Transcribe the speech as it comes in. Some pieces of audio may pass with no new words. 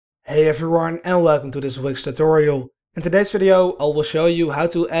Hey everyone and welcome to this Wix tutorial. In today's video I will show you how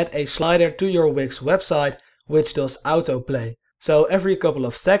to add a slider to your Wix website which does autoplay. So every couple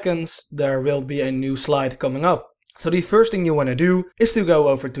of seconds there will be a new slide coming up. So the first thing you want to do is to go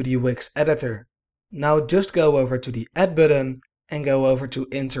over to the Wix editor. Now just go over to the add button and go over to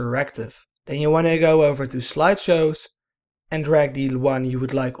interactive. Then you want to go over to slideshows and drag the one you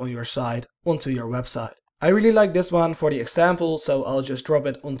would like on your site onto your website. I really like this one for the example, so I'll just drop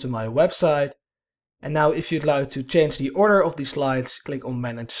it onto my website. And now if you'd like to change the order of the slides, click on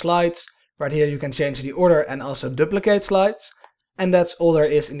Manage Slides. Right here you can change the order and also duplicate slides. And that's all there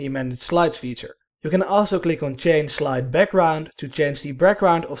is in the Manage Slides feature. You can also click on Change Slide Background to change the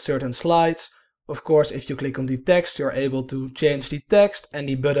background of certain slides. Of course, if you click on the text, you're able to change the text and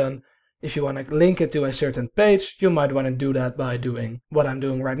the button. If you want to link it to a certain page, you might want to do that by doing what I'm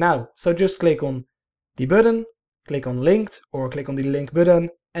doing right now. So just click on the button, click on linked or click on the link button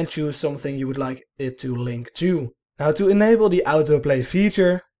and choose something you would like it to link to. Now to enable the autoplay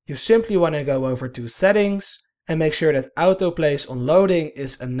feature, you simply want to go over to settings and make sure that autoplays on loading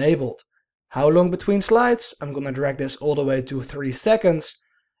is enabled. How long between slides? I'm gonna drag this all the way to 3 seconds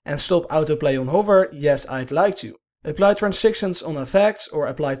and stop autoplay on hover. Yes, I'd like to. Apply transitions on effects or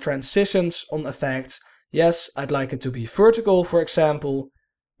apply transitions on effects. Yes, I'd like it to be vertical, for example.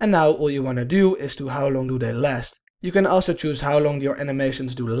 And now all you want to do is to how long do they last. You can also choose how long your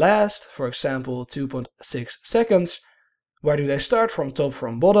animations do last, for example 2.6 seconds. Where do they start, from top,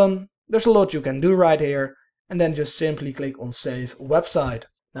 from bottom? There's a lot you can do right here, and then just simply click on Save Website.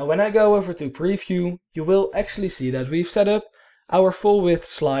 Now when I go over to preview, you will actually see that we've set up our full width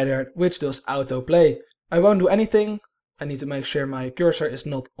slider which does autoplay. I won't do anything, I need to make sure my cursor is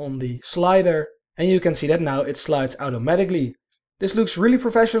not on the slider, and you can see that now it slides automatically. This looks really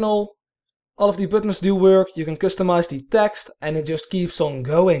professional. All of the buttons do work, you can customize the text and it just keeps on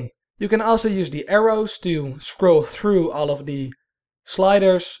going. You can also use the arrows to scroll through all of the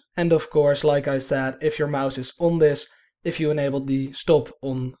sliders, and of course, like I said, if your mouse is on this, if you enable the stop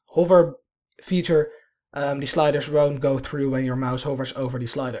on hover feature, the sliders won't go through when your mouse hovers over the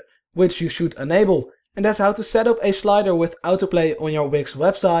slider, which you should enable. And that's how to set up a slider with autoplay on your Wix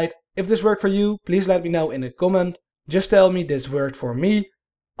website. If this worked for you, please let me know in a comment. Just tell me this worked for me.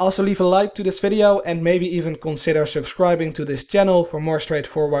 Also leave a like to this video and maybe even consider subscribing to this channel for more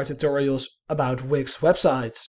straightforward tutorials about Wix websites.